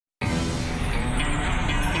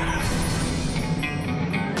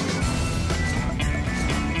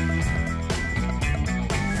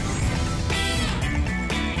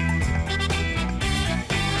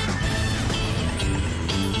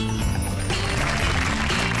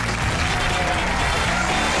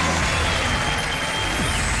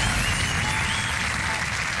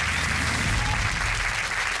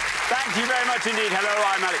much indeed. Hello,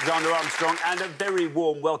 I'm Alexander Armstrong, and a very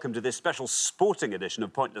warm welcome to this special sporting edition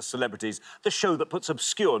of Pointless Celebrities, the show that puts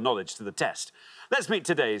obscure knowledge to the test. Let's meet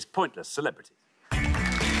today's Pointless Celebrities. And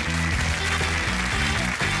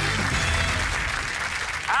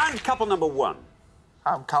couple number one.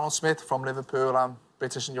 I'm Callum Smith from Liverpool. I'm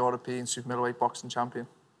British and European super middleweight boxing champion.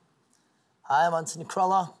 Hi, I'm Anthony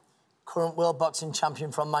Crolla, current world boxing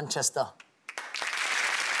champion from Manchester.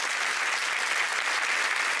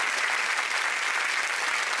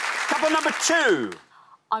 Couple number two.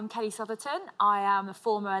 I'm Kelly Southerton. I am a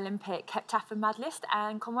former Olympic heptathlon medalist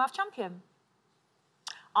and Commonwealth champion.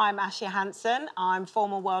 I'm Ashia Hansen. I'm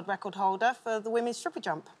former world record holder for the women's triple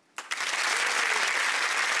jump.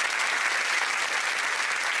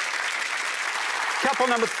 Couple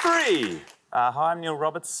number three. Hi, I'm Neil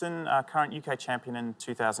Robertson, current UK champion and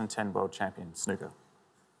 2010 world champion, snooker.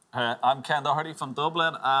 I'm Ken Doherty from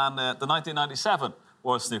Dublin and the 1997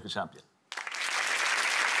 World Snooker Champion.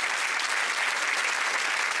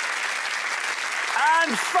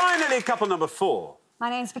 And finally, couple number four. My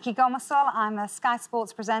name's Vicky Gomersall. I'm a Sky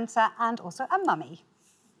Sports presenter and also a mummy.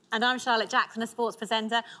 And I'm Charlotte Jackson, a sports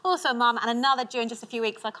presenter, also a mum, and another due in just a few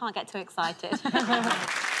weeks, so I can't get too excited.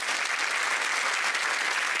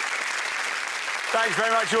 Thanks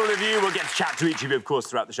very much, all of you. We'll get to chat to each of you, of course,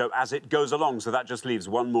 throughout the show as it goes along, so that just leaves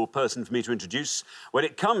one more person for me to introduce. When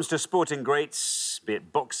it comes to sporting greats, be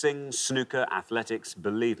it boxing, snooker, athletics,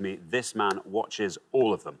 believe me, this man watches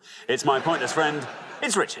all of them. It's my pointless friend,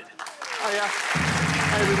 it's Richard. Hiya.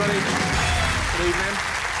 Hey, everybody.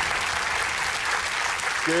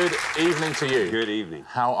 Good evening to you. Good evening.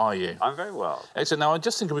 How are you? I'm very well. Excellent. Now, I'm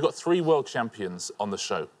just thinking we've got 3 world champions on the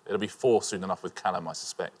show. It'll be 4 soon enough with Callum, I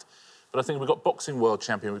suspect. But I think we've got boxing world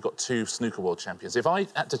champion, we've got 2 snooker world champions. If I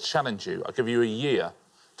had to challenge you, I'd give you a year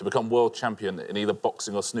to become world champion in either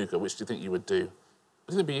boxing or snooker. Which do you think you would do? What do you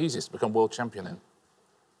think would be easiest to become world champion in?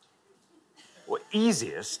 Well,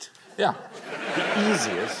 easiest? Yeah. The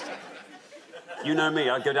easiest? You know me,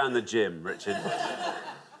 I'd go down the gym, Richard.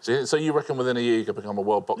 So you reckon within a year you could become a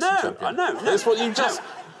world boxing champion? No. That's what you just...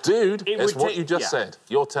 Dude, it's what you just said.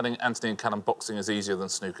 You're telling Anthony and Callum boxing is easier than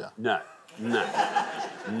snooker. No.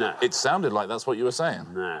 It sounded like that's what you were saying.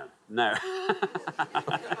 No.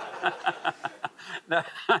 No,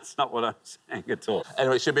 that's not what I'm saying at all.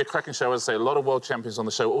 Anyway, it should be a cracking show. As I say, a lot of world champions on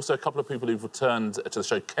the show. Also, a couple of people who've returned to the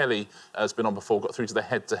show. Kelly has been on before, got through to the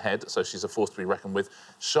head-to-head, so she's a force to be reckoned with.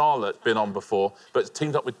 Charlotte, been on before, but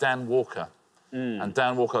teamed up with Dan Walker. And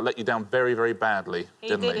Dan Walker let you down very, very badly,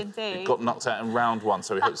 didn't he? He did indeed. He got knocked out in round 1,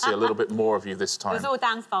 so we hope to see a little bit more of you this time. It was all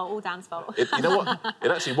Dan's fault, all Dan's fault. You know what?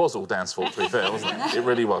 It actually was all Dan's fault, to be fair, wasn't it? It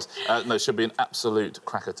really was. No, it should be an absolute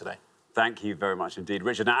cracker today. Thank you very much indeed,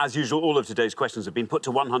 Richard. Now, as usual, all of today's questions have been put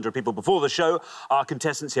to 100 people before the show. Our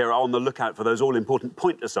contestants here are on the lookout for those all-important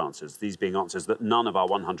pointless answers, these being answers that none of our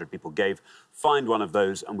 100 people gave. Find one of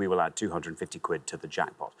those and we will add 250 quid to the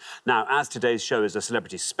jackpot. Now, as today's show is a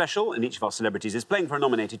celebrity special and each of our celebrities is playing for a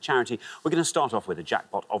nominated charity, we're going to start off with a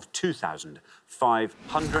jackpot of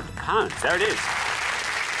 £2,500. There it is.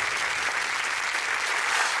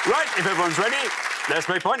 Right, if everyone's ready, let's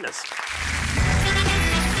play Pointless.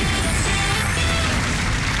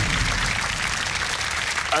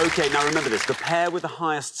 OK, now remember this, the pair with the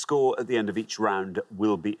highest score at the end of each round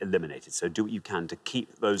will be eliminated, so do what you can to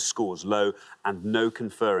keep those scores low and no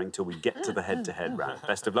conferring till we get to the head-to-head round.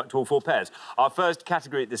 Best of luck to all 4 pairs. Our first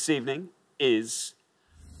category this evening is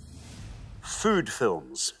food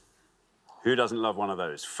films. Who doesn't love one of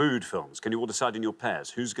those? Food films. Can you all decide in your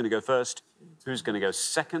pairs? Who's going to go first? Who's going to go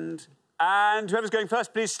second? And whoever's going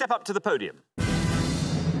first, please step up to the podium.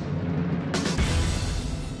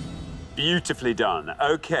 Beautifully done.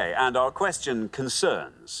 OK, and our question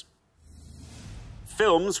concerns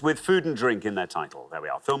films with food and drink in their title. There we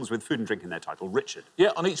are, films with food and drink in their title. Richard.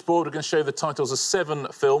 Yeah, on each board we're going to show the titles of 7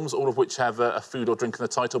 films, all of which have a food or drink in the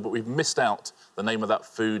title, but we've missed out the name of that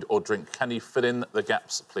food or drink. Can you fill in the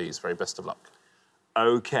gaps, please? Very best of luck.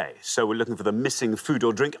 OK, so we're looking for the missing food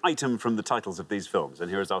or drink item from the titles of these films,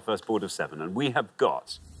 and here is our first board of 7, and we have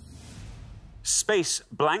got Space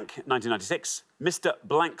Blank, 1996, Mr.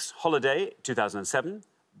 Blank's Holiday, 2007,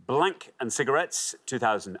 Blank and Cigarettes,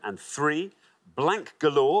 2003, Blank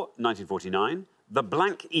Galore, 1949, The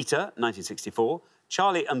Blank Eater, 1964,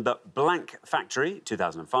 Charlie and the Blank Factory,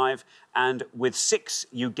 2005, and With 6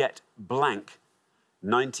 You Get Blank,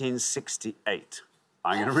 1968.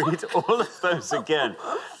 I'm going to read all of those again.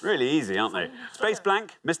 Really easy, aren't they? Space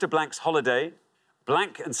Blank, Mr. Blank's Holiday,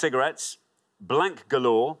 Blank and Cigarettes, Blank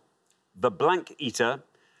Galore, The Blank Eater,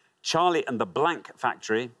 Charlie and the Blank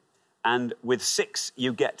Factory, and With 6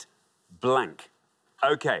 You Get Blank.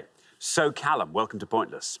 OK, so Callum, welcome to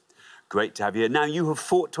Pointless. Great to have you here. Now, you have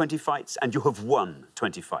fought 20 fights and you have won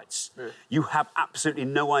 20 fights. Yeah. You have absolutely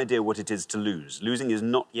no idea what it is to lose. Losing is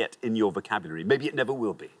not yet in your vocabulary. Maybe it never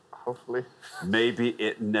will be. Hopefully. Maybe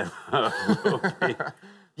it never will be.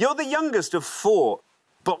 You're the youngest of 4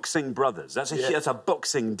 boxing brothers. That's a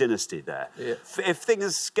boxing dynasty there. Yeah. If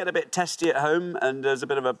things get a bit testy at home and there's a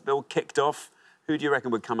bit of a bill kicked off, who do you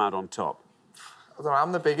reckon would come out on top? I don't know,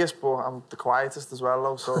 I'm the biggest, but I'm the quietest as well,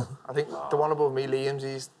 though. So I think the one above me, Liam's,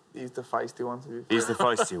 he's the feisty one. He's the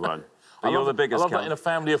feisty one. But you're the biggest. I love that in a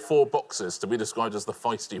family of 4 boxers to be described as the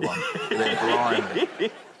feisty one.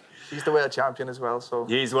 He's the world champion as well, so...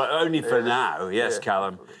 He's only for now, yes,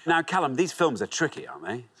 Callum. Now, Callum, these films are tricky, aren't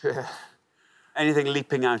they? Yeah. Anything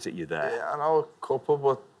leaping out at you there? Yeah, I know a couple,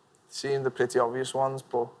 but seem the pretty obvious ones,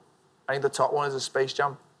 but I think the top one is a Space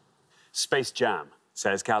Jam. Space Jam,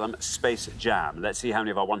 says Callum. Space Jam. Let's see how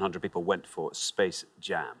many of our 100 people went for Space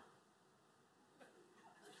Jam.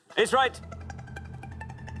 It's right.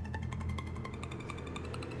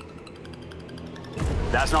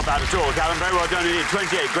 That's not bad at all, Callum. Very well done indeed.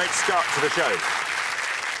 28. Great start to the show.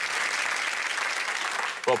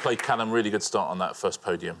 Well played, Callum. Really good start on that first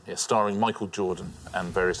podium. Yeah, starring Michael Jordan and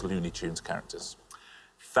various Looney Tunes characters.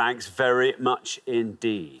 Thanks very much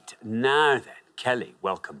indeed. Now then, Kelly,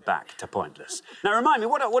 welcome back to Pointless. Now, remind me,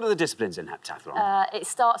 what are the disciplines in heptathlon? It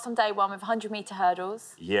starts on day 1 with 100-metre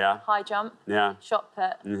hurdles. Yeah. High jump. Yeah. Shot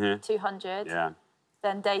put. 200. Yeah.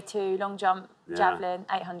 Then day 2, long jump, javelin,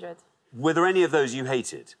 800. Were there any of those you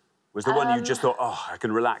hated? Was there one you just thought, oh, I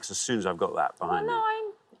can relax as soon as I've got that behind me?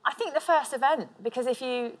 I think the first event, because if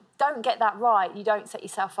you don't get that right, you don't set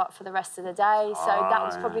yourself up for the rest of the day. So that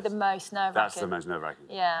was probably the most nerve-wracking. That's the most nerve-wracking.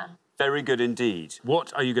 Yeah. Very good indeed.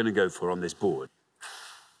 What are you going to go for on this board?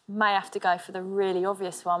 May have to go for the really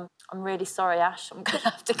obvious one. I'm really sorry, Ash. I'm going to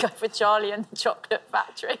have to go for Charlie and the Chocolate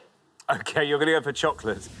Factory. OK, you're going to go for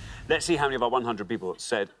chocolate. Let's see how many of our 100 people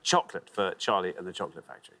said chocolate for Charlie and the Chocolate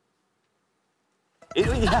Factory.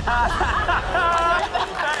 There you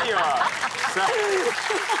are.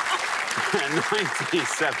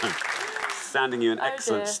 97. Standing you in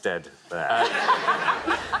excellent stead there.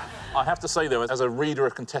 I have to say, though, as a reader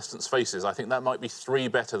of contestants' faces, I think that might be 3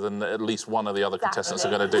 better than at least one of the other contestants are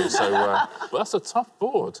going to do. So, well, that's a tough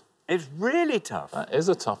board. It's really tough. That is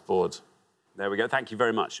a tough board. There we go. Thank you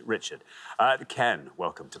very much, Richard. Ken,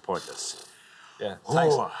 welcome to Pointless. Yeah,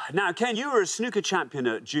 thanks. Oh. Now, Ken, you were a snooker champion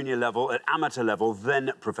at junior level, at amateur level,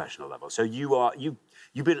 then professional level. So you've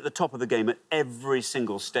been at the top of the game at every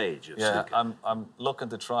single stage of snooker. Yeah, I'm looking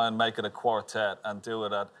to try and make it a quartet and do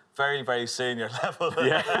it at very, very senior level.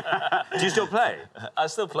 Yeah. Do you still play? I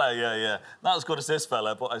still play, yeah. Not as good as this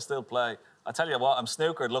fella, but I still play. I tell you what, I'm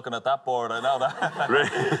snookered looking at that board, I know that. Really?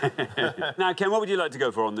 Now, Ken, what would you like to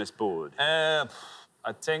go for on this board? I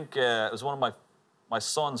think it was one of my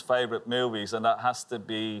son's favourite movies, and that has to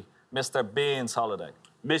be Mr. Bean's Holiday.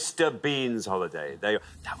 Mr. Bean's Holiday. That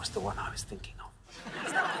was the one I was thinking of.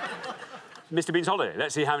 Mr. Bean's Holiday.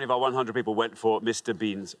 Let's see how many of our 100 people went for Mr.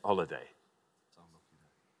 Bean's Holiday.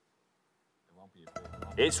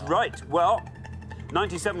 It's right. Well,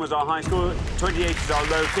 97 was our high score, 28 is our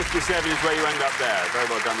low, 57 is where you end up there. Very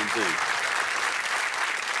well done indeed.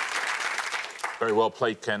 Very well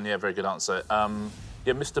played, Ken. Yeah, very good answer.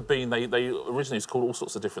 Yeah, Mr. Bean, they originally was called all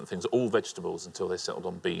sorts of different things, all vegetables, until they settled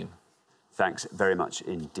on bean. Thanks very much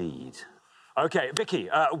indeed. OK, Vicky,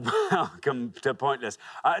 welcome to Pointless.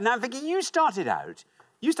 Now, Vicky, you started out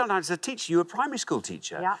as a teacher. You were a primary school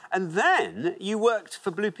teacher. Yeah. And then you worked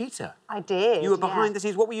for Blue Peter. I did, You were behind the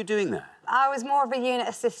scenes. What were you doing there? I was more of a unit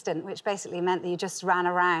assistant, which basically meant that you just ran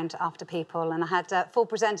around after people, and I had 4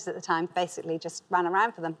 presenters at the time, basically just ran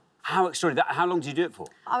around for them. How extraordinary. How long did you do it for?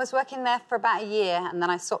 I was working there for about a year, and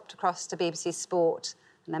then I swapped across to BBC Sport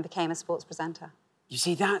and then became a sports presenter. You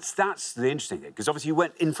see, that's the interesting thing, because obviously you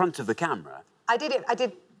went in front of the camera. I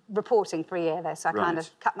did reporting for a year, though, so I kind of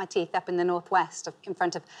cut my teeth up in the Northwest in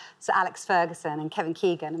front of Sir Alex Ferguson and Kevin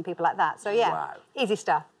Keegan and people like that. So, yeah, easy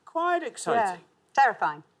stuff. Quite exciting. Yeah,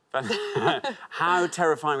 terrifying. How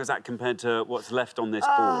terrifying was that compared to what's left on this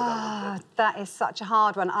board, I wonder? That is such a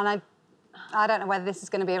hard one, and I don't know whether this is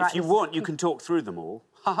going to be right. If you want, you can talk through them all.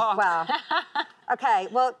 Well, OK,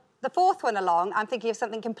 well, the 4th one along, I'm thinking of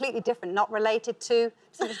something completely different, not related to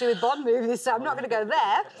something to do with Bond movies, so I'm not going to go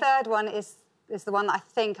there. 3rd one is the one that I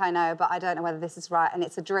think I know, but I don't know whether this is right, and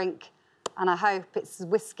it's a drink, and I hope it's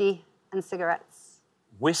whiskey and cigarettes.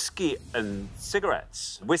 Whiskey and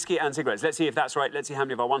cigarettes. Whiskey and cigarettes. Let's see if that's right. Let's see how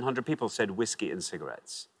many of our 100 people said whiskey and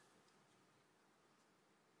cigarettes.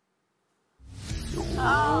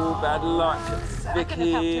 Oh, bad luck,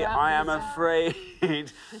 Vicky. out I am as well.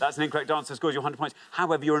 afraid that's an incorrect answer. Scores you 100 points.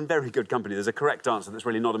 However, you're in very good company. There's a correct answer that's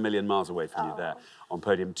really not a million miles away from you there on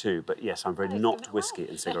podium 2. But yes, I'm afraid not whiskey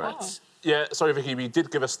and cigarettes. Yeah, sorry, Vicky, you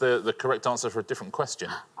did give us the correct answer for a different question.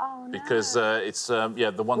 Oh, no. Because it's,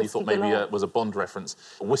 yeah, the one you thought maybe was a Bond reference.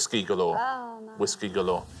 Whiskey galore. Oh, no. Whiskey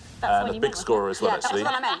galore. That's And what a you big meant, scorer as well, Yeah, that's actually.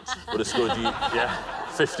 what I meant. Would have scored you, yeah,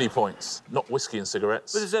 50 points. Not whiskey and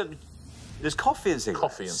cigarettes. But there's coffee and cigarettes.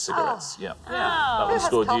 Coffee and cigarettes, yeah. Oh. That would have has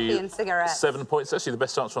scored coffee you and cigarettes? 7 points. Actually, the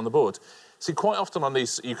best answer on the board. See, quite often on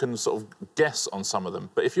these, you can sort of guess on some of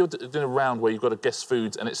them. But if you're doing a round where you've got to guess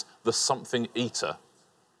foods and it's the something eater,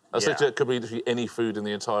 that's Yeah. it could be literally any food in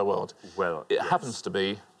the entire world. Well, it yes. happens to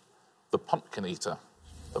be the pumpkin eater.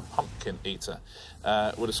 The pumpkin eater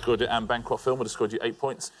would have scored you, and Bancroft film would have scored you 8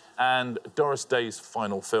 points. And Doris Day's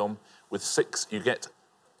final film, with 6, you get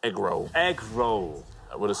egg roll. Egg roll.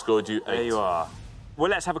 That would have scored you 8. There you are. Well,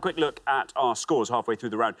 let's have a quick look at our scores halfway through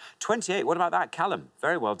the round. 28, what about that, Callum?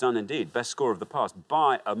 Very well done indeed. Best score of the past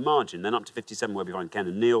by a margin. Then up to 57, where we find Ken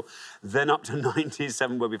and Neil. Then up to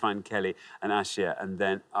 97, where we find Kelly and Ashia. And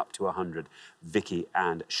then up to 100, Vicky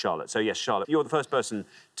and Charlotte. So, yes, Charlotte, you're the first person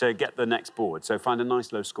to get the next board. So find a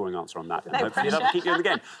nice low-scoring answer on that. And hopefully that'll keep you in the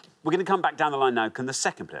game. We're going to come back down the line now. Can the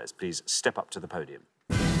second players please step up to the podium?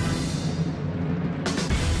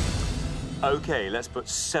 OK, let's put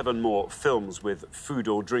 7 more films with food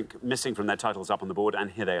or drink missing from their titles up on the board, and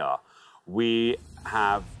here they are. We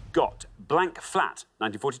have got Blank Flat,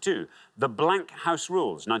 1942, The Blank House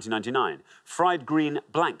Rules, 1999, Fried Green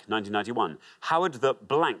Blank, 1991, Howard the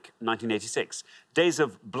Blank, 1986, Days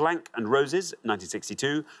of Blank and Roses,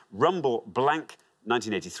 1962, Rumble Blank,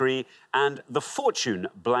 1983, and The Fortune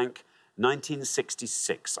Blank,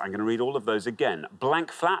 1966. I'm going to read all of those again.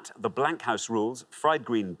 Blank Flat, The Blank House Rules, Fried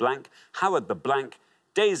Green Blank, Howard the Blank,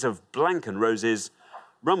 Days of Blank and Roses,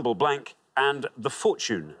 Rumble Blank, and The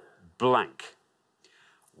Fortune Blank.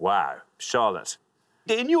 Wow. Charlotte,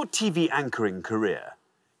 in your TV anchoring career,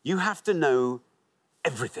 you have to know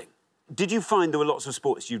everything. Did you find there were lots of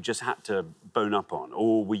sports you just had to bone up on,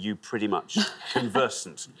 or were you pretty much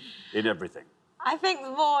conversant in everything? I think the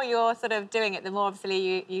more you're sort of doing it, the more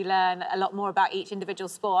obviously you learn a lot more about each individual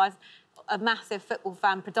sport. I was a massive football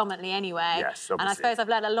fan predominantly anyway. Yes, obviously. And I suppose I've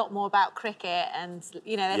learned a lot more about cricket and,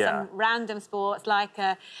 you know, there's some random sports like...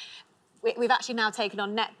 We've actually now taken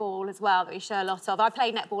on netball as well, that we show a lot of. I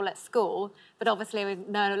played netball at school, but obviously we've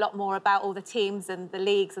known a lot more about all the teams and the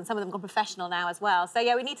leagues, and some of them gone professional now as well. So,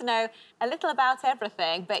 yeah, we need to know a little about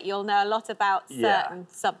everything, but you'll know a lot about certain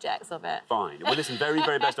subjects of it. Fine. Well, listen, very,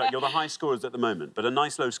 very best luck. You're the high scorers at the moment, but a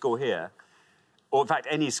nice low score here, or in fact,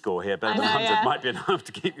 any score here, better than 100, might be enough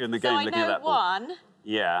to keep you in the game looking at that ball. one.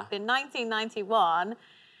 Yeah. In 1991...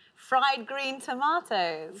 fried green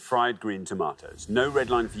tomatoes. Fried green tomatoes. No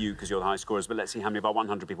red line for you because you're the high scorers, but let's see how many of our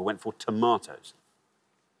 100 people went for tomatoes.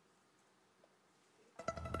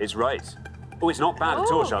 It's right. Oh, it's not bad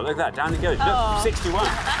at all, Charlotte. Look at that. Down it goes. Look, 61.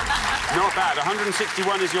 Not bad.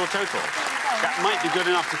 161 is your total. That might be good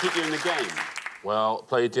enough to keep you in the game. Well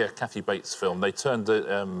played, yeah, Kathy Bates' film. They turned it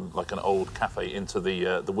like an old cafe into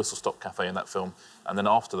the Whistle Stop Cafe in that film, and then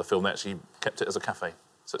after the film, they actually kept it as a cafe.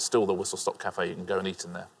 So it's still the Whistle Stop Cafe. You can go and eat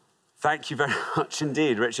in there. Thank you very much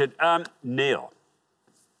indeed, Richard. Neil,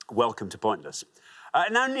 welcome to Pointless.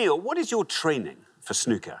 Now, Neil, what is your training for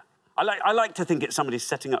snooker? I like to think it's somebody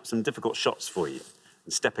setting up some difficult shots for you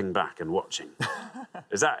and stepping back and watching.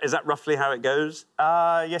 Is that roughly how it goes?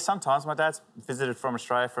 Yeah, sometimes. My dad's visited from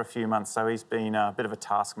Australia for a few months, so he's been a bit of a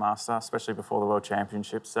taskmaster, especially before the World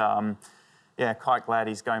Championships. Yeah, quite glad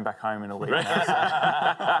he's going back home in a week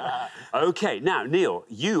now. So. OK, now, Neil,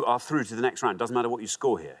 you are through to the next round. Doesn't matter what you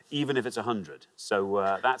score here, even if it's 100.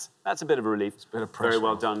 So that's a bit of a relief. It's a bit of pressure. Very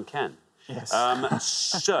well done, Ken. Yes.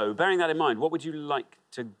 So, bearing that in mind, what would you like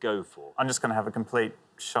to go for? I'm just going to have a complete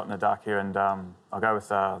shot in the dark here, and I'll go with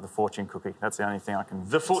the fortune cookie. That's the only thing I can...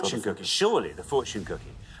 The fortune cookie. Surely, the fortune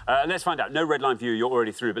cookie. Let's find out. No red line for you. You're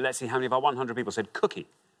already through. But let's see how many of our 100 people said cookie.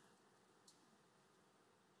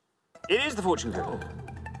 It is the fortune cookie.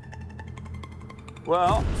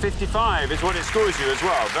 Well, 55 is what it scores you as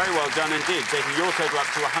well. Very well done indeed, taking your total up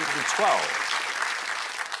to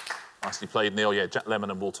 112. Nicely played, Neil. Yeah, Jack Lemmon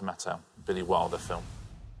and Walter Matthau, Billy Wilder film.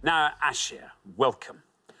 Now, Ashia, welcome.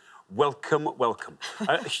 welcome, welcome.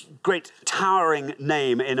 Great, towering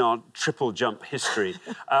name in our triple jump history.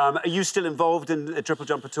 Are you still involved in the triple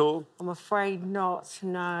jump at all? I'm afraid not,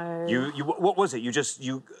 no. What was it?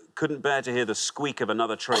 You couldn't bear to hear the squeak of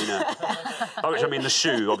another trainer. By which I mean the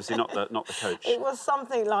shoe, obviously, not the coach. It was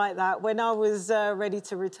something like that. When I was ready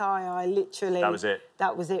to retire, I literally... That was it?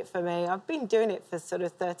 That was it for me. I've been doing it for sort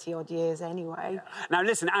of 30-odd years anyway. Yeah. Now,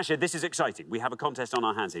 listen, Asha, this is exciting. We have a contest on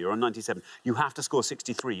our hands here. You're on 97. You have to score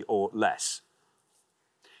 63 or less.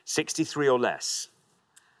 63 or less.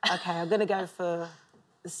 OK, I'm going to go for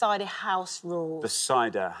the cider house rules. The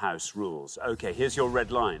cider house rules. OK, here's your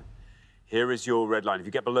red line. Here is your red line. If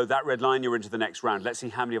you get below that red line, you're into the next round. Let's see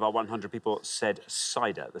how many of our 100 people said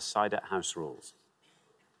cider, the cider house rules.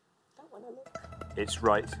 Don't want to look. It's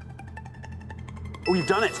right. Oh, you've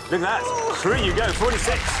done it. Look at that. 3 you go,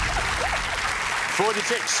 46.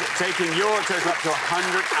 46, taking your total up to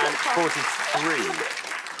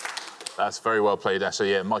 143. That's very well played, Asher.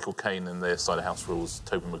 Yeah, Michael Caine in the cider house rules,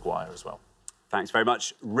 Tobey Maguire as well. Thanks very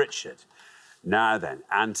much, Richard. Now then,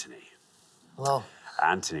 Anthony. Hello.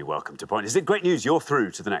 Anthony, welcome to Point. Is it great news? You're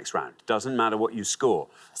through to the next round. Doesn't matter what you score.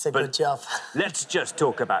 It's a good job. Let's just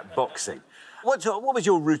talk about boxing. What was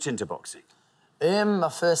your route into boxing? I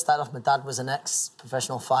first started off, my dad was an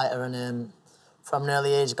ex-professional fighter, and from an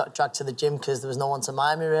early age, I got dragged to the gym because there was no one to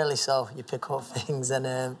mind me, really, so you pick up things,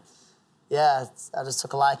 and yeah, I just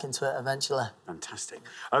took a liking to it eventually. Fantastic.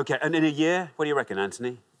 OK, and in a year, what do you reckon,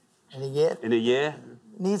 Anthony? In a year? In a year?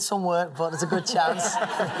 Needs some work, but there's a good chance.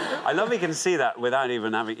 I love he can see that without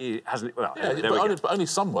even having... He hasn't... Well, yeah, but only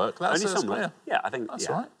some work. That's only some work. Yeah, I think... That's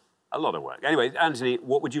yeah. right. A lot of work. Anyway, Anthony,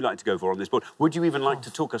 what would you like to go for on this board? Would you even like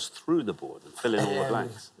to talk us through the board and fill in all the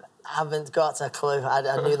blanks? I haven't got a clue.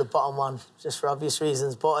 I knew the bottom one, just for obvious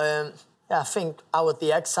reasons. But, yeah, I think Howard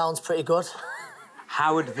the Egg sounds pretty good.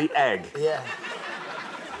 Howard the Egg? Yeah.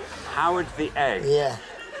 Howard the Egg? Yeah.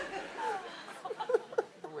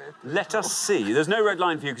 Let us see. There's no red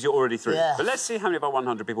line for you because you're already through. Yeah. But let's see how many of our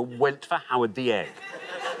 100 people went for Howard the Egg.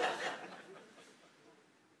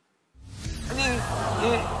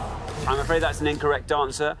 I'm afraid that's an incorrect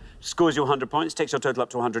answer. Scores you 100 points, takes your total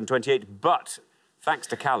up to 128. But thanks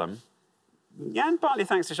to Callum, and partly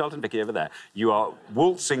thanks to Charlotte and Vicky over there, you are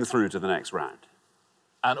waltzing through to the next round.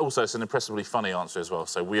 And also, it's an impressively funny answer as well,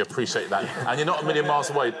 so we appreciate that. And you're not a million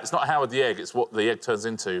miles away. It's not Howard the Egg, it's what the egg turns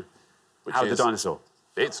into. Howard the dinosaur.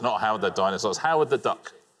 It's not Howard the dinosaur, it's Howard the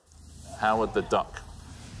duck. Howard the duck.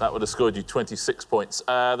 That would have scored you 26 points.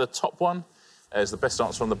 The top one is the best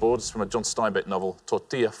answer on the board. It's from a John Steinbeck novel,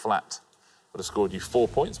 Tortilla Flat. Would have scored you 4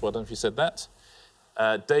 points. Well done if you said that.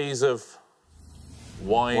 Days of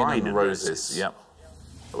Wine and Roses. Yep.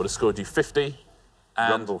 That would have scored you 50.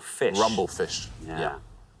 And Rumblefish. Rumblefish. Yeah.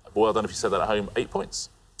 Well done if you said that at home. 8 points.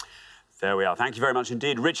 There we are. Thank you very much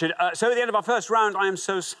indeed, Richard. So at the end of our first round, I am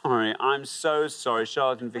so sorry. I'm so sorry,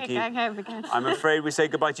 Charlotte and Vicky. Okay. I'm afraid we say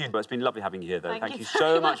goodbye to you, but it's been lovely having you here, though. Thank you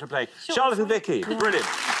so much for playing. Sure. Charlotte and Vicky, brilliant.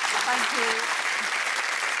 Thank you.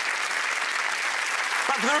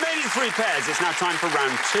 But for the remaining 3 pairs, it's now time for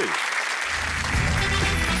round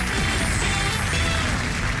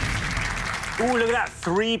 2. Ooh, look at that.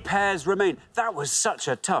 3 pairs remain. That was such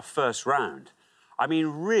a tough first round. I mean,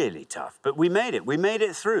 really tough, but we made it. We made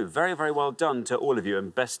it through. Very, very well done to all of you,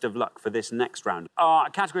 and best of luck for this next round. Our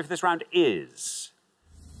category for this round is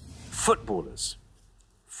footballers.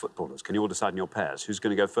 Footballers. Can you all decide in your pairs? Who's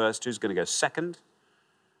going to go first? Who's going to go second?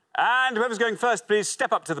 And whoever's going first, please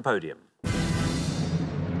step up to the podium.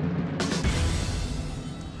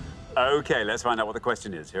 OK, let's find out what the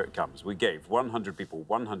question is. Here it comes. We gave 100 people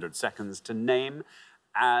 100 seconds to name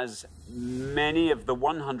as many of the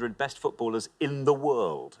 100 best footballers in the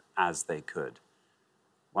world as they could.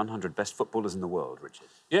 100 best footballers in the world, Richard.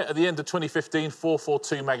 Yeah, at the end of 2015,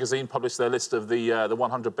 442 magazine published their list of the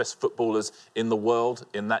 100 best footballers in the world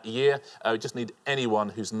in that year. We just need anyone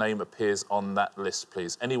whose name appears on that list,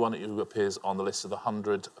 please. Anyone who appears on the list of the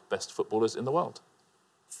 100 best footballers in the world.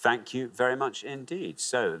 Thank you very much indeed.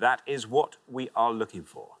 So that is what we are looking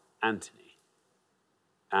for. Anthony.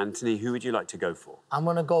 Anthony, who would you like to go for? I'm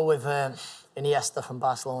going to go with Iniesta from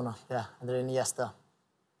Barcelona. Yeah, Andre Iniesta.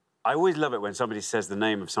 I always love it when somebody says the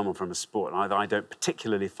name of someone from a sport, and I don't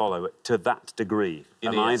particularly follow it to that degree. Iniesta.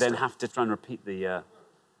 And I then have to try and repeat the...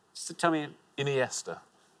 Just tell me... Iniesta.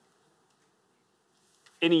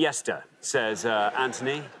 Iniesta, says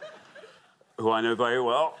Anthony, who I know very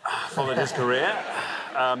well, followed his career.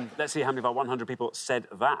 Let's see how many of our 100 people said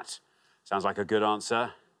that. Sounds like a good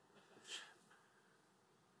answer.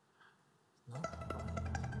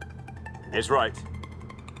 It's right.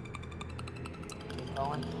 Keep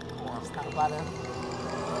going. It's not bad,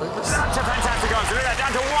 That's a fantastic answer. Look at that,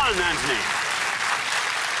 down to 1, Anthony.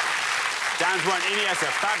 Down to 1. Iniesta,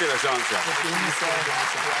 fabulous answer.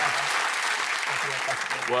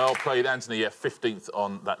 Well played, Anthony. Yeah, 15th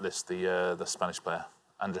on that list, the Spanish player,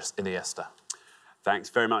 Andres Iniesta. Thanks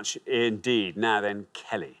very much indeed. Now then,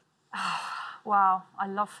 Kelly. Wow, I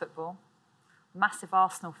love football. Massive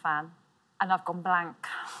Arsenal fan, and I've gone blank.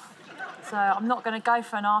 So I'm not going to go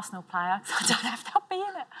for an Arsenal player because I don't know if they'll be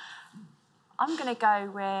in it. I'm going to go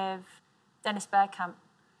with Dennis Bergkamp.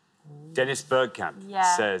 Dennis Bergkamp,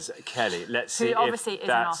 yeah. Says Kelly. Let's see Who if obviously is an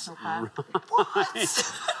that's Arsenal player.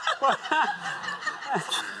 What?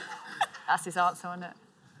 That's his answer, isn't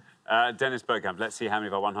it? Dennis Bergkamp. Let's see how many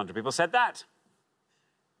of our 100 people said that.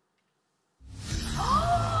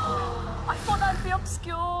 I thought that'd be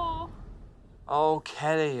obscure. Oh,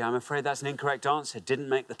 Kelly, I'm afraid that's an incorrect answer. Didn't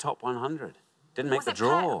make the top 100. Didn't make the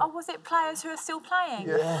draw. Oh, was it players who are still playing?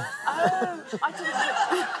 Yeah. Oh, I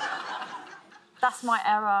didn't. That's my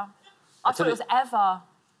error. I thought it was ever.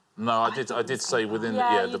 No, I did say within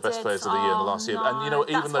the best players of the year in the last year. No. And you know,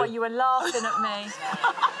 even that's though why you were laughing at me.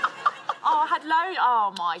 Oh, I had loads.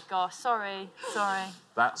 Oh my gosh, sorry.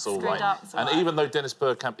 that's all Screwed right. up. And even though Dennis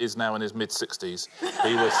Bergkamp is now in his mid-60s,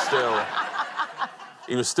 he was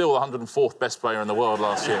still the 104th best player in the world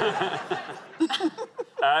last year.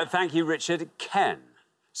 Thank you, Richard. Ken.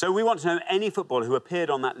 So we want to know any footballer who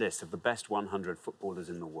appeared on that list of the best 100 footballers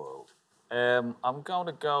in the world. I'm going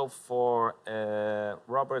to go for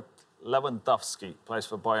Robert Lewandowski, plays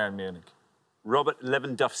for Bayern Munich. Robert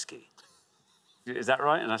Lewandowski. Is that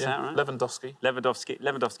right? Did I say that right? Lewandowski. Lewandowski.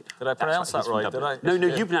 Did I pronounce that right? Did I? No,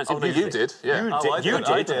 you pronounced it beautifully. You did, yeah. You did.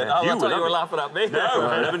 I did. Oh, I thought you were laughing at me. No,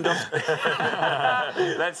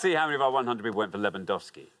 Lewandowski. Let's see how many of our 100 people went for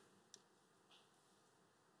Lewandowski.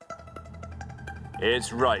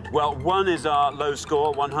 It's right. Well, 1 is our low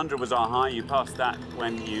score, 100 was our high. You passed that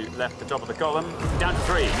when you left the top of the column. Down to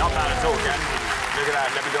 3. Not bad at all, Ken. Look at that,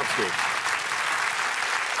 Lewandowski.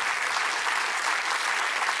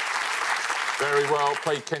 Very well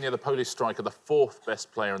played, Kenya, the Polish striker, the 4th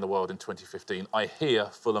best player in the world in 2015. I hear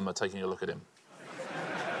Fulham are taking a look at him.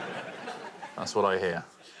 That's what I hear.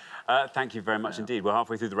 Thank you very much indeed. We're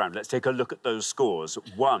halfway through the round. Let's take a look at those scores.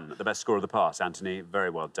 1, the best score of the pass. Anthony,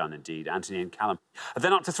 very well done indeed. Anthony and Callum.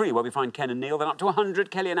 Then up to 3, where we find Ken and Neil. Then up to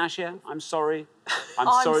 100, Kelly and Ashia. I'm sorry.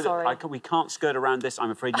 I'm sorry. We can't skirt around this.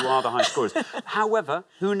 I'm afraid you are the high scorers. However,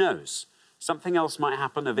 who knows? Something else might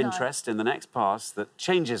happen of interest in the next pass that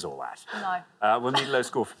changes all that. No. We'll need a low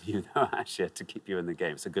score from you, though, Ashia, to keep you in the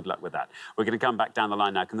game. So good luck with that. We're going to come back down the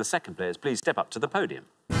line now. Can the second players please step up to the podium?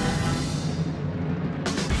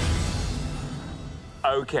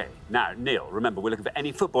 OK, now, Neil, remember, we're looking for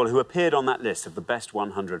any footballer who appeared on that list of the best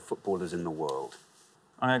 100 footballers in the world.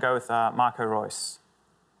 I'm going to go with Marco Reus.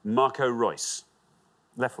 Marco Reus.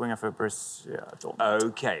 Left winger for Borussia Dortmund.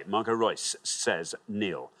 OK, Marco Reus, says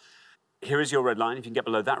Neil. Here is your red line. If you can get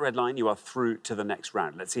below that red line, you are through to the next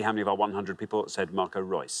round. Let's see how many of our 100 people said Marco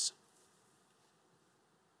Reus.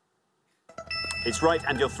 It's right,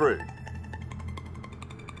 and you're through.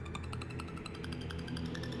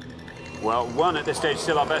 Well, 1 at this stage,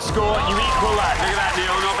 still our best score. You equal that. Look at that,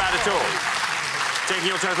 Neil. Not bad at all. Taking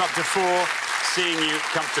your total up to 4, seeing you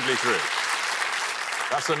comfortably through.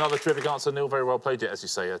 That's another terrific answer, Neil. Very well played, as you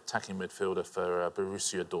say, attacking midfielder for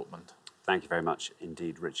Borussia Dortmund. Thank you very much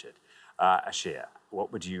indeed, Richard. Ashia,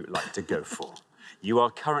 what would you like to go for? You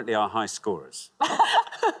are currently our high scorers.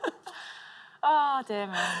 Oh, dear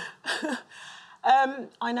me.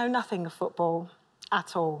 I know nothing of football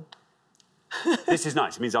at all. This is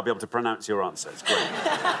nice. It means I'll be able to pronounce your answer. It's great.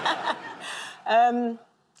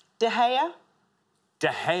 De Gea. De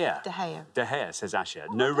Gea. De Gea. De Gea, says Ashia.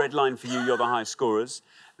 No red line for you. You're the high scorers.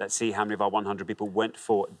 Let's see how many of our 100 people went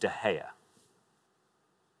for De Gea.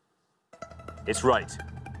 It's right.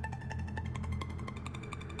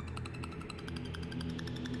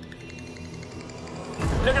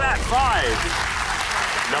 Look at that,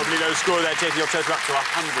 5. Lovely low score there, taking your total up to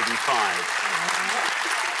 105.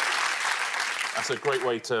 That's a great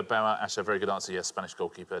way to bow out, Asher. Very good answer, yes. Spanish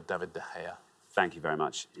goalkeeper David De Gea. Thank you very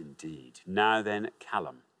much indeed. Now then,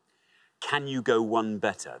 Callum, can you go one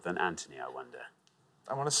better than Anthony, I wonder?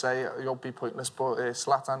 I want to say, you'll be pointless, but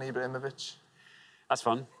Zlatan Ibrahimovic. That's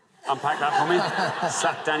fun. Unpack that for me.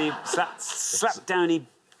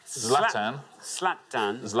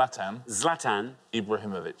 Zlatan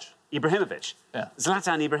Ibrahimovic. Ibrahimovic. Yeah.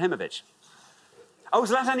 Zlatan Ibrahimovic. Oh,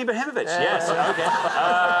 Zlatan Ibrahimovic. Yeah. Yes.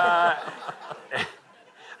 OK.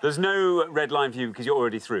 There's no red line for you because you're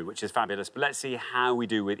already through, which is fabulous. But let's see how we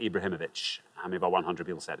do with Ibrahimovic. How many of our 100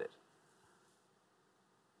 people said it?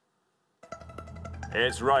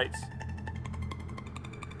 It's right.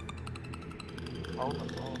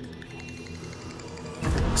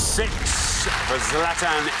 6 for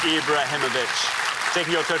Zlatan Ibrahimovic.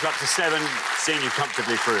 Taking your total up to 7, seeing you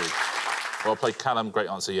comfortably through. Well played, Callum. Great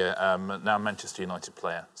answer, yeah. Now Manchester United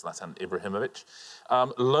player, Zlatan Ibrahimovic.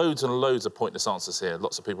 Loads and loads of pointless answers here.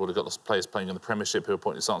 Lots of people have got lots of players playing in the Premiership who are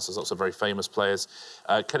pointless answers, lots of very famous players.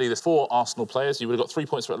 Kelly, there's 4 Arsenal players. You would have got 3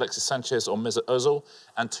 points for Alexis Sanchez or Mesut Ozil,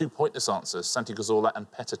 and 2 pointless answers, Santi Cazorla and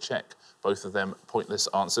Petr Cech. Both of them pointless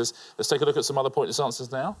answers. Let's take a look at some other pointless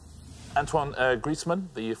answers now. Antoine Griezmann,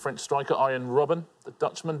 the French striker, Arjen Robben, the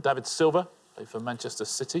Dutchman, David Silva, played for Manchester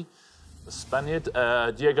City. The Spaniard,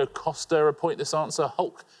 Diego Costa, a pointless answer.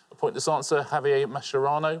 Hulk, a pointless answer. Javier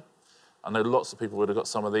Mascherano. I know lots of people would have got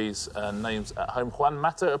some of these names at home. Juan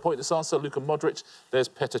Mata, a pointless answer. Luka Modric. There's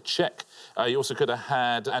Petr Cech. You also could have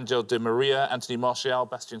had Angel Di Maria, Anthony Martial,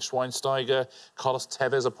 Bastian Schweinsteiger, Carlos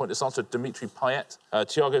Tevez, a pointless answer. Dimitri Payet,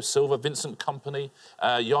 Thiago Silva, Vincent Kompany,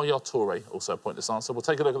 Yaya Toure, also a pointless answer. We'll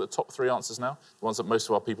take a look at the top 3 answers now, the ones that most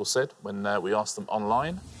of our people said when we asked them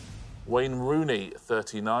online. Wayne Rooney,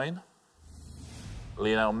 39.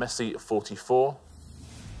 Lionel Messi, 44.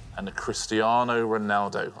 And Cristiano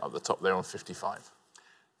Ronaldo up the top there on 55.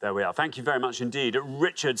 There we are. Thank you very much indeed,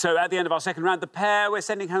 Richard. So at the end of our second round, the pair we're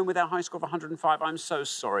sending home with our high score of 105. I'm so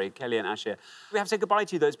sorry, Kelly and Ashia. We have to say goodbye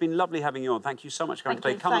to you, though. It's been lovely having you on. Thank you so much for coming to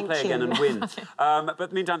play. Come and play again and win. But in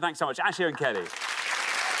the meantime, thanks so much, Ashia and Kelly.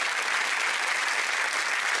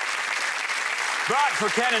 But for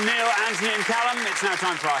Ken and Neil, Anthony and Callum, it's now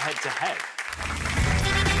time for our head-to-head.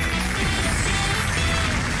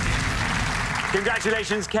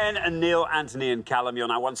 Congratulations, Ken and Neil, Anthony and Callum. You're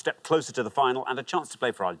now one step closer to the final and a chance to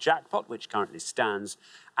play for our jackpot, which currently stands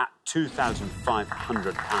at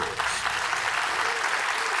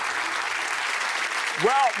 £2,500.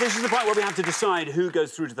 Well, this is the point where we have to decide who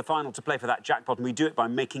goes through to the final to play for that jackpot, and we do it by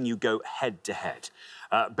making you go head-to-head.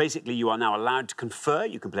 Basically, you are now allowed to confer.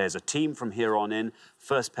 You can play as a team from here on in.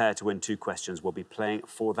 First pair to win 2 questions will be playing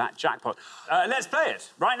for that jackpot. Let's play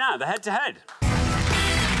it right now, the head-to-head.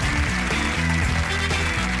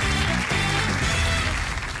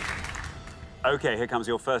 OK, here comes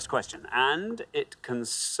your first question, and it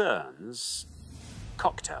concerns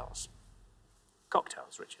cocktails.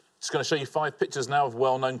 Cocktails, Richard. Just going to show you 5 pictures now of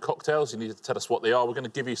well-known cocktails. You need to tell us what they are. We're going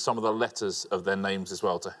to give you some of the letters of their names as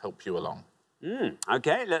well to help you along.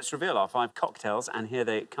 OK, let's reveal our 5 cocktails, and here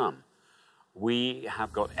they come. We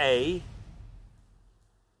have got A,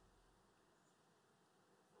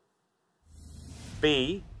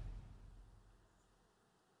 B,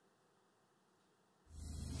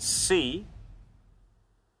 C,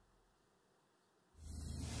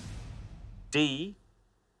 D,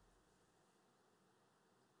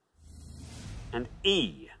 and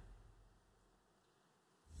E.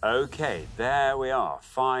 OK, there we are,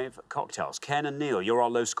 5 cocktails. Ken and Neil, you're our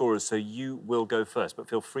low scorers, so you will go first, but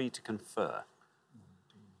feel free to confer.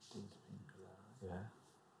 Yeah,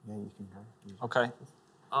 you can go. OK,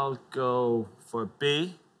 I'll go for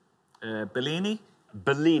B, Bellini.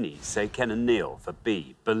 Bellini, say Ken and Neil for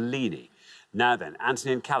B, Bellini. Now then,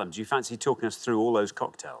 Anthony and Callum, do you fancy talking us through all those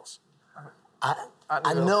cocktails?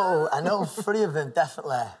 I know 3 of them,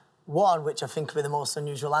 definitely. One, which I think would be the most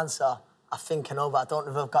unusual answer, I think I know, but I don't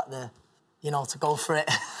know if I've got the, to go for it.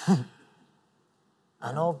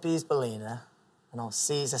 I know B's Bellini. I know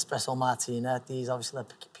C's Espresso Martini. D's obviously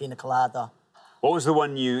Pina Colada. What was the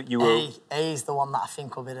one you were... A is the one that I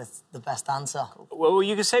think will be the best answer. Well,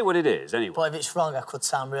 you can say what it is, anyway. But if it's wrong, I could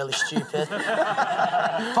sound really stupid. But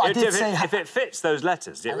I did say... If it fits those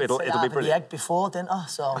letters, it'll be brilliant. The egg before, didn't I?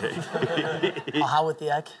 So... Or how with the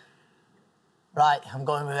egg? Right, I'm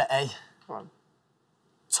going with A. Come on.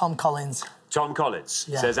 Tom Collins. Tom Collins,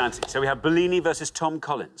 says Anthony. So we have Bellini versus Tom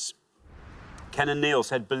Collins. Ken and Neil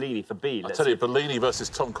said Bellini for B. I tell you, Bellini versus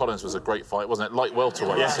Tom Collins was a great fight, wasn't it? Light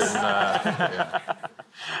welterweights. Yes.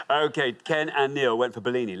 OK, Ken and Neil went for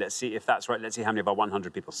Bellini. Let's see if that's right. Let's see how many of our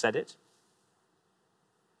 100 people said it.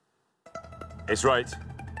 It's right.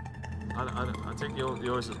 I think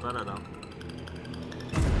yours is better, though.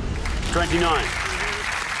 29.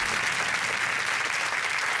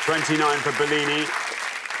 29 for Bellini.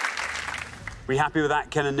 We happy with that,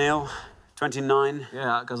 Ken and Neil? 29?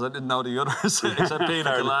 Yeah, because I didn't know the others, except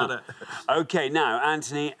Pina Colada. OK, now,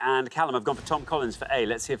 Anthony and Callum have gone for Tom Collins for A.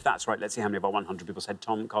 Let's see if that's right. Let's see how many of our 100 people said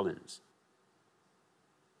Tom Collins.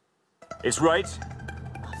 It's right.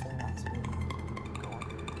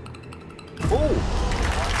 Oh,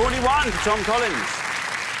 41 for Tom Collins.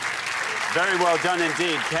 Very well done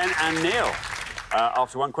indeed, Ken and Neil.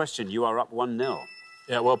 After one question, you are up 1-0.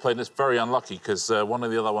 Yeah, well played. And it's very unlucky because one of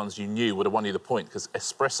the other ones you knew would have won you the point because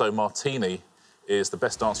Espresso Martini is the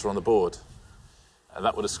best answer on the board. And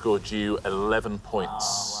that would have scored you 11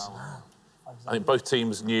 points. Oh, wow. I think both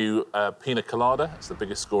teams knew Pina Colada. It's the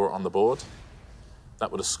biggest scorer on the board.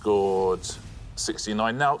 That would have scored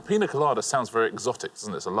 69. Now, Pina Colada sounds very exotic,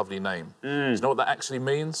 doesn't it? It's a lovely name. Do you know what that actually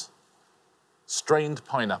means? Strained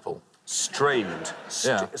pineapple. Strained.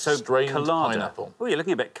 Yeah, so strained colada. pineapple. Oh, you're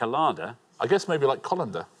looking a bit colada. I guess maybe like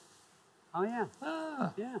colander. Oh, yeah.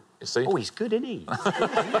 Yeah. You see? Oh, he's good, isn't he?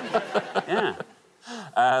 Yeah.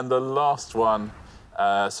 And the last one,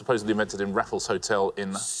 supposedly invented in Raffles Hotel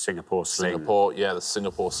in Singapore Sling. Singapore, yeah, the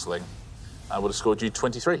Singapore Sling. Would have scored you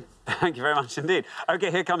 23. Thank you very much indeed.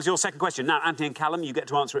 OK, here comes your second question. Now, Anthony and Callum, you get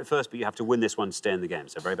to answer it first, but you have to win this one to stay in the game,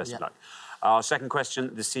 so very best of luck. Our second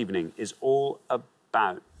question this evening is all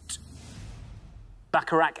about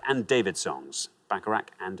Bacharach and David songs.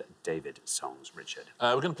 Bacharach and David songs, Richard.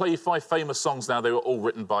 We're going to play you 5 famous songs now. They were all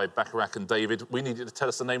written by Bacharach and David. We need you to tell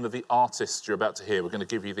us the name of the artist you're about to hear. We're going to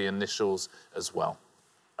give you the initials as well.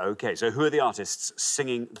 OK, so who are the artists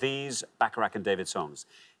singing these Bacharach and David songs?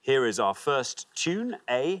 Here is our first tune,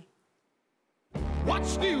 A.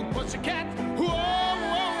 What's new, pussycat? Whoa,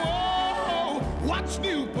 whoa, whoa. What's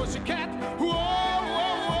new, pussycat? Whoa,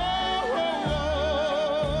 whoa, whoa,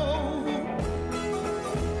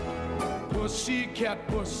 whoa. Pussycat,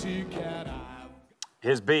 pussycat.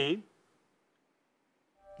 Here's B.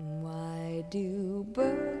 Why do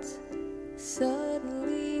birds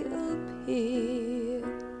suddenly appear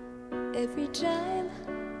every time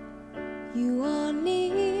you are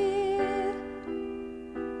near?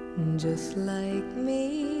 Just like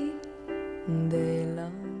me, they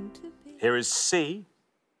long to be. Here is C.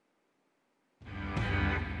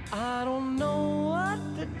 I don't know what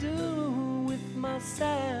to do with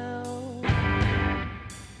myself.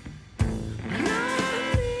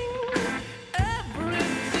 Nothing,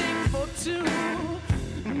 everything for two.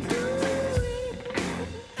 Doing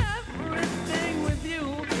everything with you.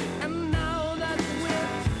 And now that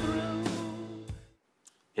we're through.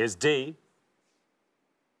 Here's D.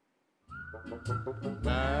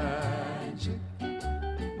 Magic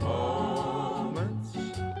moments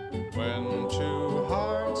when two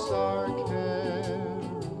hearts are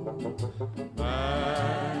caring.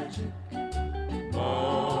 Magic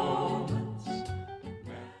moments.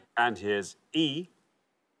 And here's E.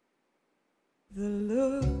 The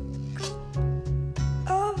look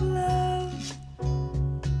of love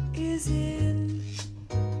is in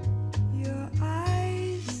your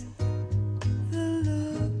eyes. The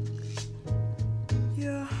look,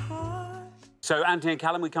 your heart. So, Anthony and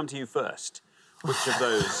Callum, we come to you first. Which of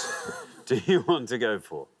those do you want to go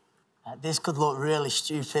for? This could look really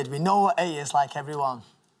stupid. We know what A is, like everyone.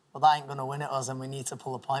 But that ain't going to win at us, and we need to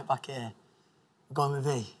pull a point back here. We're going with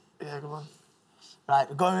V. Yeah, go on. Right,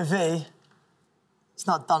 we're going with V. It's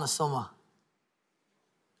not Donna Summer.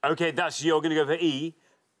 OK, you're going to go for E,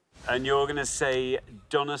 and you're going to say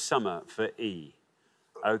Donna Summer for E.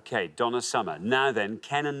 OK, Donna Summer. Now then,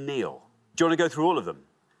 Ken and Neil. Do you want to go through all of them?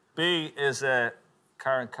 B is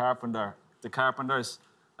Karen Carpenter, The Carpenters.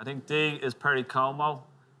 I think D is Perry Como,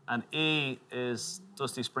 and E is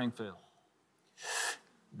Dusty Springfield.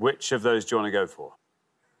 Which of those do you want to go for?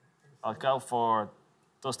 I'll go for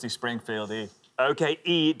Dusty Springfield, E. OK,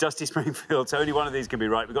 E, Dusty Springfield. So only one of these can be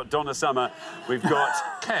right. We've got Donna Summer. We've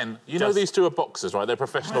got... Ken, you know these two are boxers, right? They're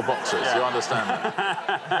professional boxers. You understand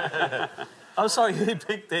that? I'm sorry, he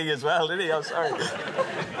picked D as well, didn't he? I'm sorry.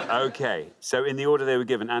 OK, so in the order they were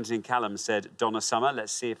given, Anthony and Callum said Donna Summer.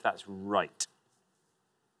 Let's see if that's right.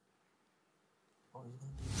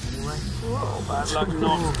 Oh, bad luck,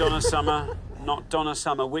 not Donna Summer. Not Donna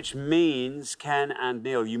Summer, which means, Ken and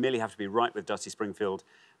Neil, you merely have to be right with Dusty Springfield,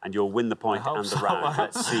 and you'll win the point and the round.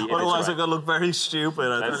 Let's see if it's Otherwise, right. I'm going to look very stupid.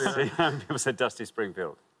 Let's see how many people said Dusty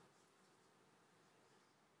Springfield.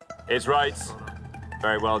 It's right.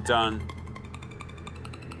 Very well done.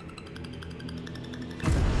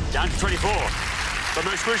 Down to 24. But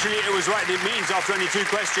most crucially, it was right. It means after only 2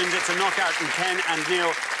 questions, it's a knockout. And Ken and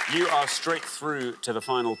Neil, you are straight through to the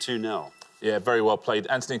final 2-0. Yeah, very well played.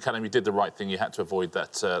 Anthony and Callum, you did the right thing. You had to avoid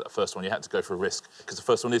that first one. You had to go for a risk, because the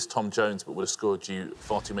first one is Tom Jones, but would have scored you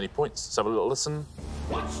far too many points. Let's have a little listen.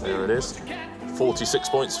 There it is. 46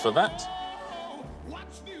 points for that.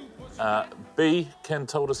 B, Ken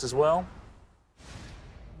told us as well.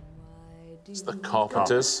 It's the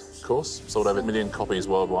Carpenters, of course. Sold over 1 million copies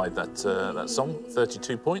worldwide, that song.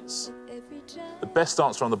 32 points. The best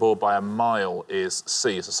answer on the board by a mile is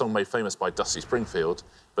C. It's a song made famous by Dusty Springfield,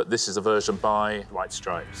 but this is a version by... White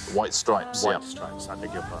Stripes. White Stripes, yeah. White Stripes, I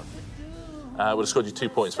beg your pardon. Would have scored you 2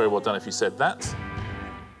 points. Very well done if you said that.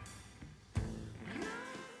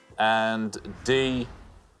 And D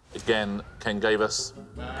Again, Ken gave us...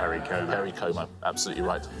 Perry Como. Perry Como, absolutely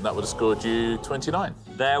right. And that would have scored you 29.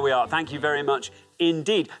 There we are. Thank you very much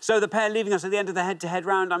indeed. So the pair leaving us at the end of the head-to-head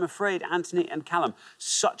round, I'm afraid, Anthony and Callum.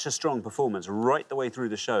 Such a strong performance right the way through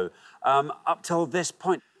the show. Up till this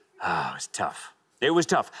point, it's tough. It was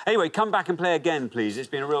tough. Anyway, come back and play again, please. It's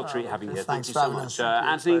been a real treat having you here. Thank you so much.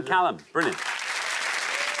 Anthony and Callum, brilliant.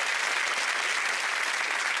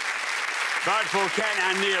 But for Ken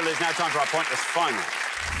and Neil, it's now time for our pointless final.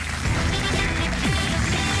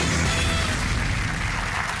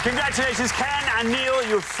 Congratulations, Ken and Neil.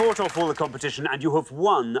 You have fought off all the competition and you have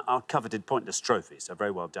won our coveted pointless trophy, so very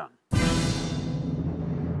well done.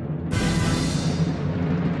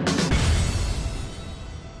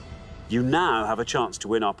 You now have a chance to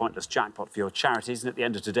win our pointless jackpot for your charities, and at the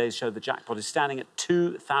end of today's show, the jackpot is standing at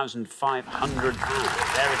 £2,500.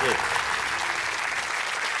 There it is.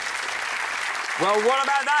 Well, what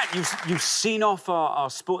about that? You've seen off our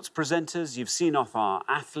sports presenters, you've seen off our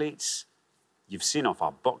athletes, you've seen off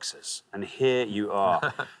our boxers, and here you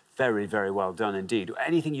are. Very, very well done indeed.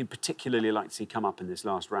 Anything you'd particularly like to see come up in this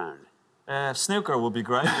last round? Snooker would be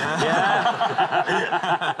great, yeah.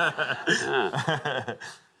 Yeah.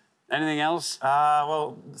 Anything else?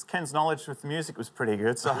 Well, Ken's knowledge with the music was pretty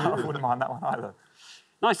good, so I wouldn't mind that one either.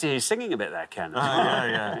 Nice to hear you singing a bit there, Ken.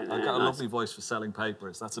 Yeah. I've got a lovely voice for selling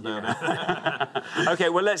papers, that's about it. OK,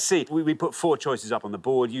 well, let's see. We put 4 choices up on the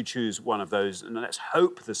board. You choose one of those, and let's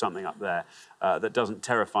hope there's something up there that doesn't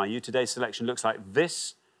terrify you. Today's selection looks like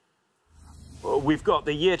this. We've got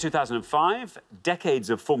the year 2005, decades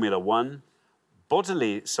of Formula 1,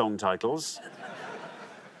 bodily song titles,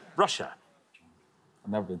 Russia.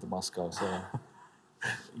 I've never been to Moscow, so...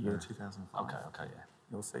 Year 2005. OK, yeah.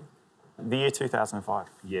 You'll see. The year 2005.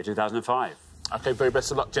 Year 2005. OK, very best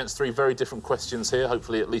of luck, gents. 3 very different questions here.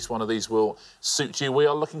 Hopefully at least one of these will suit you. We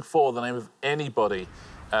are looking for the name of anybody,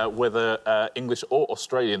 whether English or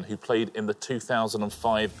Australian, who played in the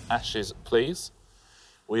 2005 Ashes, please.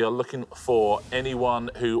 We are looking for anyone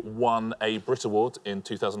who won a Brit Award in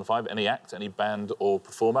 2005, any act, any band or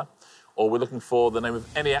performer. Or we're looking for the name of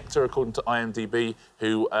any actor, according to IMDb,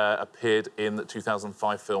 who appeared in the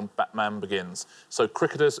 2005 film Batman Begins. So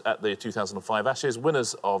cricketers at the 2005 Ashes,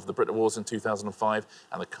 winners of the Brit Awards in 2005,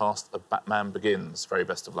 and the cast of Batman Begins. Very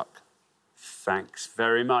best of luck. Thanks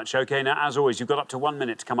very much. OK, now, as always, you've got up to 1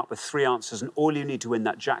 minute to come up with 3 answers, and all you need to win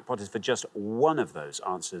that jackpot is for just one of those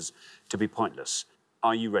answers to be pointless.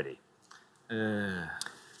 Are you ready?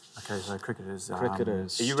 OK, so cricketers...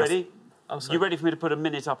 Cricketers. Are you ready? Oh, you ready for me to put a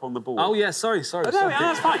minute up on the board? Oh, yeah, sorry. Oh, no, yeah,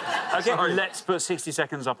 that's fine. OK, let's put 60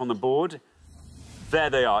 seconds up on the board. There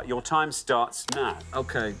they are. Your time starts now.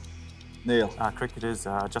 OK. Neil. Cricketers,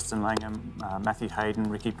 Justin Langham, Matthew Hayden,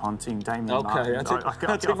 Ricky Ponting, Damien OK, Martin.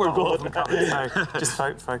 I think we're good. So just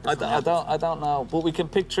focus on that. I don't know, but we can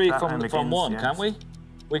pick 3 from one, yes. can't we?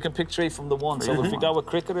 We can pick 3 from the one. So if we go with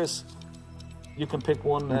cricketers, you can pick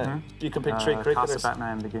one. You can pick 3 cricketers. Cast of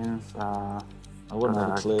Batman Begins. I wouldn't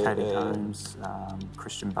have a clue. Katie Holmes,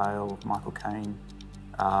 Christian Bale, Michael Caine,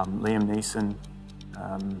 Liam Neeson,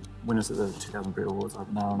 winners of the 2000 Brit Awards.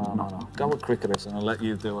 No. Go with cricketers and I'll let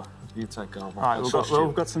you do it. You take over. All right,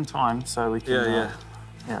 we've got some time, so we can...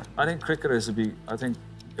 Yeah. I think cricketers would be... I think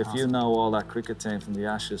if you know all that cricket team from the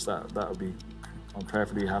Ashes, that would be... I'm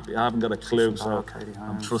perfectly happy. I haven't got a clue, so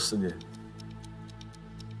I'm trusting you.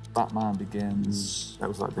 Batman Begins. That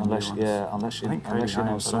was like the unless you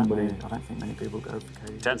know somebody. I don't think many people go for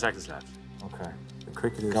Katie. 10 seconds left. OK. The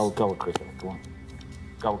cricketers. Go with cricket. Go on.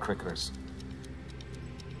 Go with cricketers.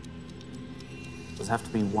 Does it have to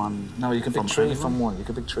be one? No, you can pick 3 from one. You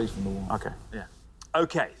can pick 3 from the one. OK. Yeah.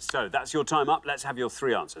 OK, so that's your time up. Let's have your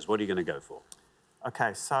 3 answers. What are you going to go for?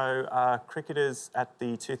 OK, so cricketers at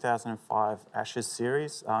the 2005 Ashes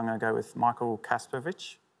series. I'm going to go with Michael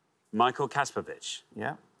Kasperovich. Michael Kasperovich.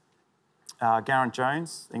 Yeah. Geraint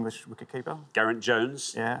Jones, English wicketkeeper. Geraint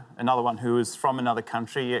Jones. Yeah, another one who was from another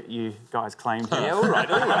country, yet you guys claimed him. Yeah, all right.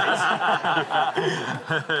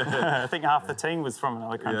 I think half the team was from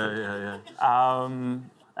another country. Yeah.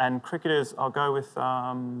 And cricketers, I'll go with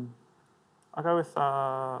I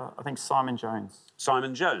think Simon Jones.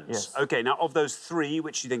 Simon Jones? Yes. OK, now, of those 3,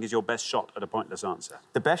 which do you think is your best shot at a pointless answer?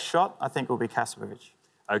 The best shot, I think, will be Kasperovich.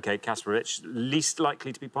 OK, Kasperovich. Least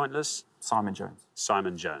likely to be pointless? Simon Jones.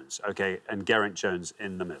 Simon Jones. OK, and Geraint Jones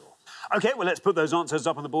in the middle. OK, well, let's put those answers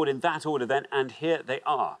up on the board in that order then, and here they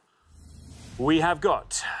are. We have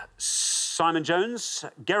got Simon Jones,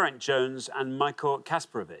 Geraint Jones and Michael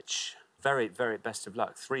Kasperovich. Very, very best of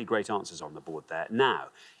luck. 3 great answers on the board there. Now,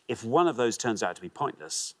 if one of those turns out to be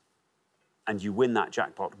pointless and you win that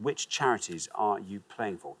jackpot, which charities are you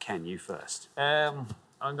playing for? Ken, you first.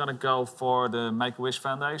 I'm going to go for the Make-A-Wish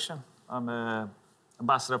Foundation. I'm an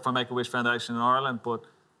ambassador for Make-A-Wish Foundation in Ireland, but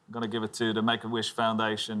I'm going to give it to the Make-A-Wish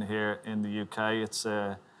Foundation here in the UK. It's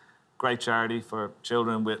a great charity for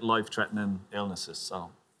children with life-threatening illnesses.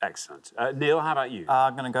 So. Excellent. Neil, how about you?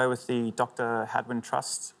 I'm going to go with the Dr. Hadwin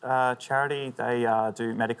Trust charity. They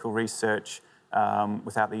do medical research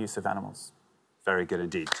without the use of animals. Very good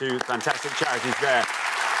indeed. Two fantastic charities there.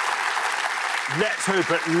 Let's hope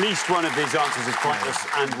at least one of these answers is pointless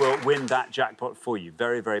and will win that jackpot for you.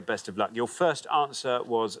 Very, very best of luck. Your first answer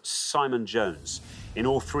was Simon Jones. In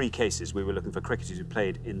all three cases, we were looking for cricketers who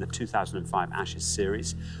played in the 2005 Ashes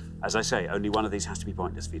series. As I say, only one of these has to be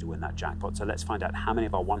pointless for you to win that jackpot. So let's find out how many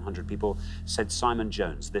of our 100 people said Simon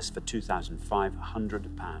Jones. This for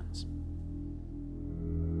 £2,500.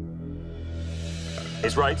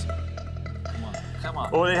 It's right. Come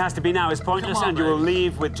on. All it has to be now is pointless, and you will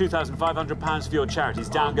leave with £2,500 for your charities.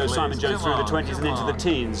 Down goes Simon Jones through the 20s and into the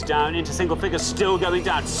teens. Down into single figures, still going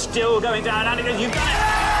down, and it goes. You've done it!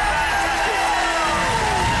 Fantastic!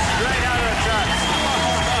 Straight out of the tracks.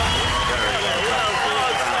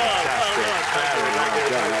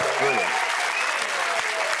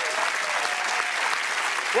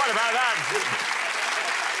 What about that?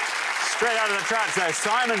 Straight out of the tracks there.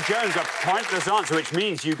 Simon Jones, a pointless answer, which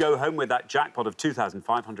means you go home with that jackpot of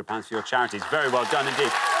 £2,500 for your charities. Very well done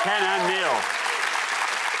indeed. Ken and Neil.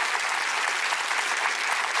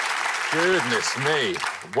 Goodness me.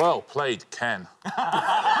 Well played, Ken.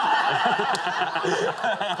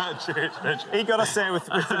 He got us there with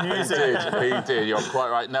the music. He did. You're quite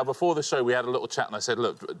right. Now, before the show, we had a little chat, and I said,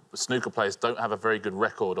 look, snooker players don't have a very good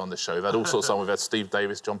record on the show. We've had all sorts of... We've had Steve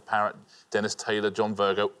Davis, John Parrott, Dennis Taylor, John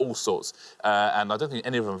Virgo, all sorts. And I don't think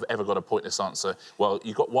any of them have ever got a pointless answer. Well,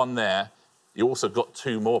 you got one there. You also got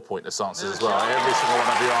two more pointless answers as well. Every single one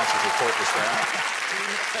of your answers was pointless there.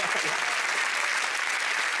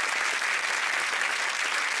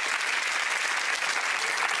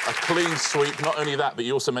 A clean sweep. Not only that, but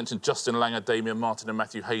you also mentioned Justin Langer, Damian Martin and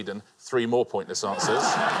Matthew Hayden. Three more pointless answers.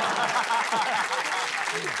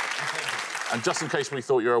 And just in case we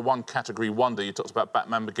thought you were a one-category wonder, you talked about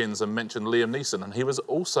Batman Begins and mentioned Liam Neeson, and he was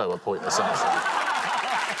also a pointless answer.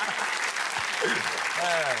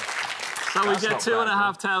 So we get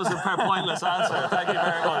 2,500 per pointless answer. Thank you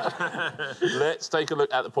very much. Let's take a look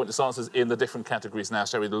at the pointless answers in the different categories now,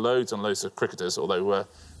 shall we? Loads and loads of cricketers, although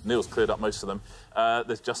Neil's cleared up most of them.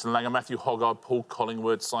 There's Justin Langer, Matthew Hoggard, Paul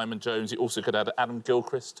Collingwood, Simon Jones. You also could add Adam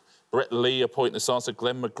Gilchrist, Brett Lee, a pointless answer,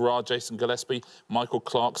 Glenn McGrath, Jason Gillespie, Michael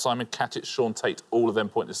Clark, Simon Katic, Sean Tate, all of them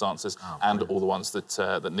pointless answers, and all the ones that,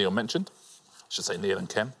 that Neil mentioned. I should say Neil and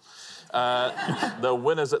Ken. The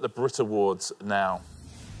winners at the Brit Awards now.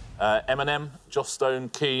 Eminem, Joss Stone,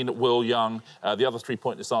 Keane, Will Young. The other three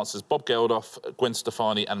pointless answers, Bob Geldof, Gwen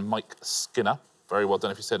Stefani and Mike Skinner. Very well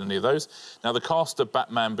done if you said any of those. Now, the cast of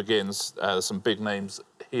Batman Begins, there's some big names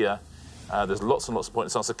here. There's lots and lots of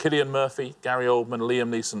pointless answers. Cillian Murphy, Gary Oldman,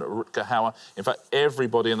 Liam Neeson, Rutger Hauer. In fact,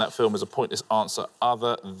 everybody in that film is a pointless answer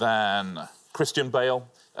other than Christian Bale,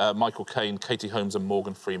 Michael Caine, Katie Holmes and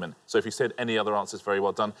Morgan Freeman. So if you said any other answers, very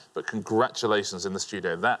well done. But congratulations in the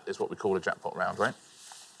studio. That is what we call a jackpot round, right?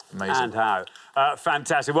 Amazing. And how.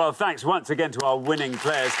 Fantastic. Well, thanks once again to our winning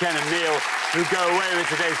players, Ken and Neil, who go away with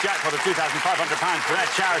today's jackpot of £2,500 for their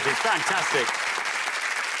charities. Fantastic.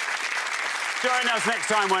 Join us next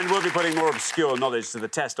time when we'll be putting more obscure knowledge to the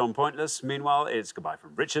test on Pointless. Meanwhile, it's goodbye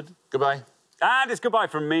from Richard. Goodbye. And it's goodbye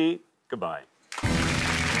from me. Goodbye.